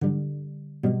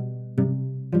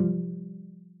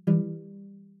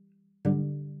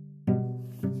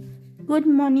Good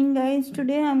morning, guys.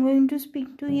 Today I'm going to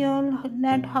speak to you all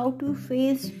that how to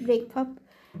face breakup.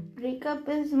 Breakup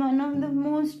is one of the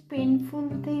most painful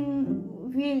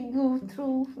thing we go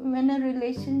through when a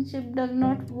relationship does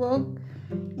not work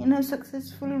in a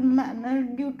successful manner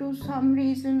due to some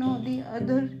reason or the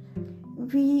other.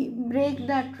 We break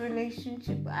that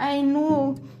relationship. I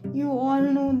know you all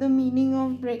know the meaning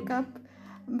of breakup,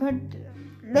 but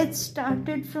let's start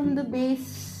it from the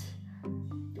base.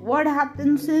 What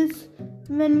happens is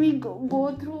when we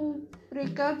go through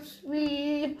breakups,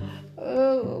 we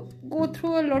go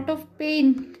through a lot of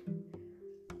pain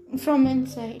from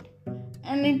inside,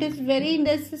 and it is very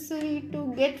necessary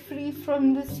to get free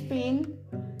from this pain.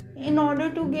 In order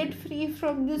to get free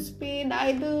from this pain,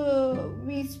 either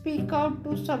we speak out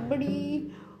to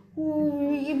somebody who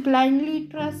we blindly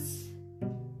trust,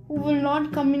 who will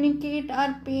not communicate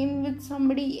our pain with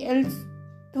somebody else,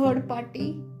 third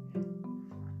party,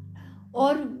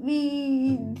 or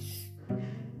we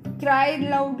cry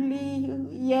loudly,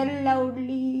 yell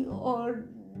loudly, or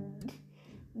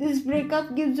this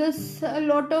breakup gives us a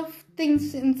lot of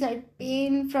things inside: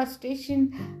 pain,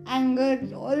 frustration, anger.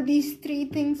 All these three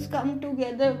things come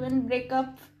together when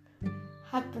breakup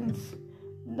happens.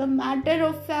 The matter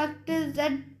of fact is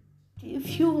that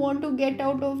if you want to get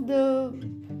out of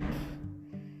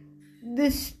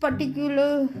this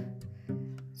particular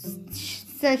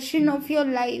session of your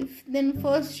life, then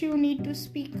first you need to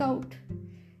speak out.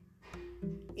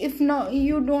 If not,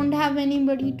 you don't have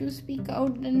anybody to speak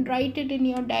out, then write it in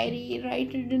your diary,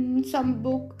 write it in some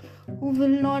book who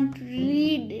will not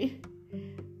read,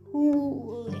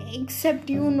 who except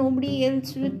you, nobody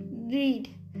else will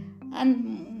read,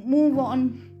 and move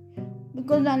on.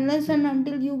 Because unless and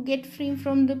until you get free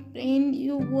from the pain,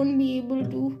 you won't be able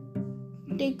to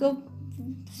take a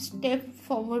step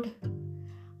forward.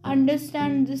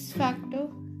 Understand this factor.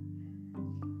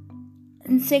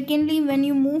 And secondly, when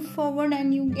you move forward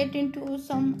and you get into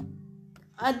some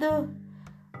other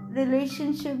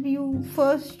relationship, you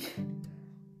first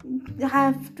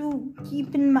have to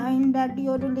keep in mind that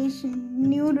your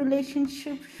new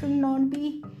relationship should not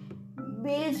be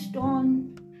based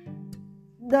on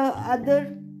the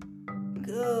other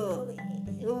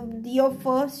your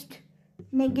first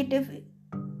negative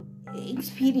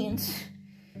experience.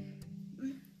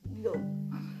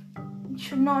 It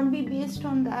should not be based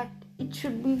on that. It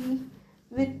should be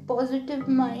with positive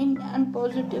mind and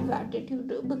positive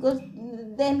attitude, because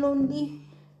then only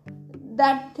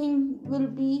that thing will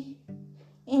be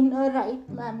in a right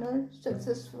manner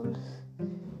successful.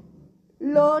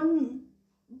 Learn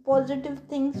positive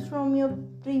things from your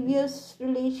previous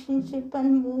relationship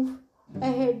and move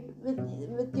ahead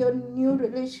with your new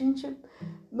relationship,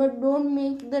 but don't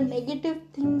make the negative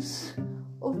things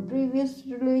of previous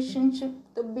relationship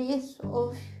the base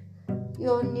of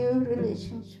your new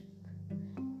relationship.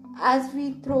 As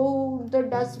we throw the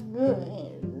dust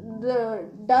in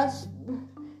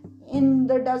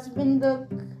the dustbin, the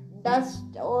dust,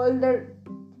 all the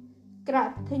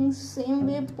crap things, same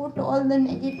way put all the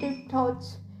negative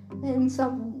thoughts in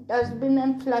some dustbin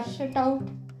and flush it out,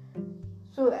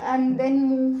 so and then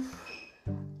move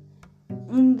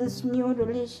in this new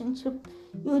relationship.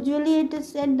 Usually it is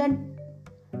said that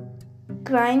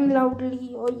crying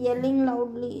loudly or yelling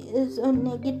loudly is a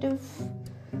negative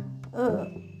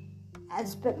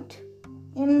aspect.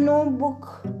 In no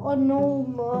book or no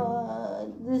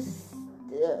this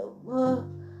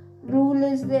rule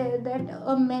is there that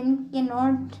a man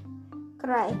cannot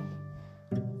cry.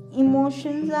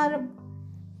 Emotions are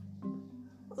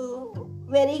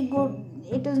very good.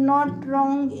 It is not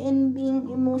wrong in being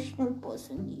emotional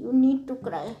person. You need to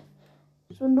cry.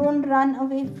 So don't run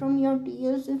away from your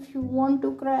tears. If you want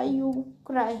to cry, you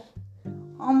cry.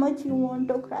 How much you want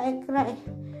to cry, cry.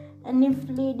 And if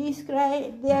ladies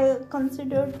cry, they are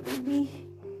considered to be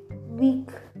weak.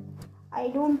 I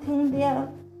don't think they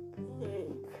are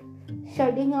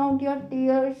shedding out your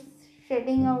tears,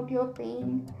 shedding out your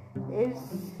pain is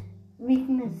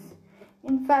weakness.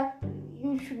 In fact,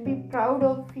 you should be proud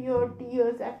of your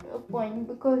tears at a point,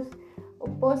 because a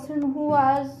person who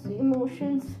has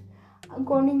emotions,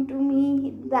 according to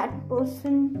me, that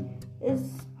person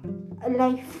is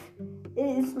alive.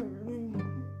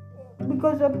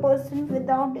 Because a person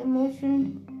without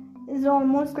emotion is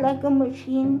almost like a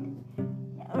machine,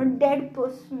 a dead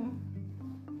person.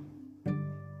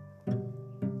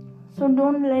 So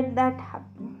don't let that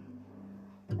happen.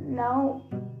 Now,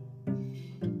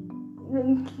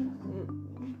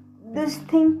 this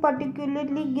thing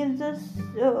particularly gives us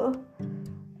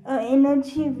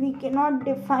energy. We cannot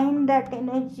define that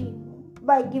energy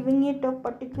by giving it a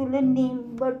particular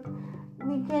name, but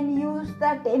we can use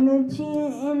that energy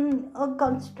in a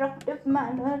constructive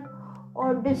manner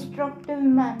or destructive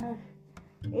manner.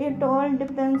 It all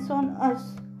depends on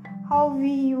us, how we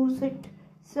use it.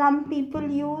 Some people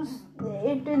use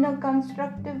it in a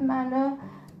constructive manner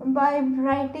by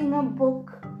writing a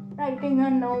book, writing a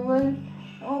novel,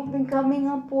 or becoming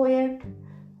a poet,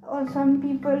 or some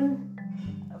people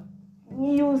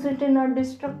use it in a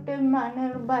destructive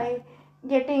manner by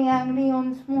getting angry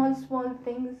on small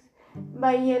things,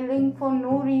 by yelling for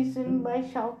no reason, by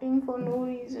shouting for no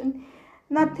reason.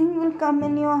 Nothing will come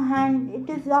in your hand. It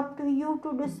is up to you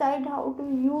to decide how to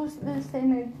use this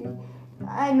energy,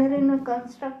 either in a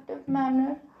constructive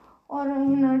manner or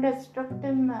in a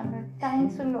destructive manner.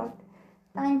 Thanks a lot.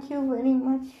 Thank you very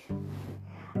much.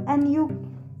 And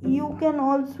you can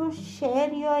also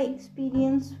share your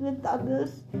experience with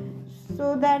others,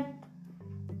 so that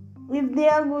if they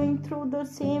are going through the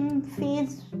same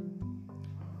phase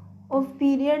of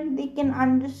period, they can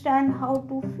understand how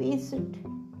to face it.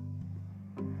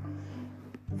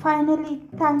 Finally,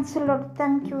 thanks a lot.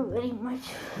 Thank you very much.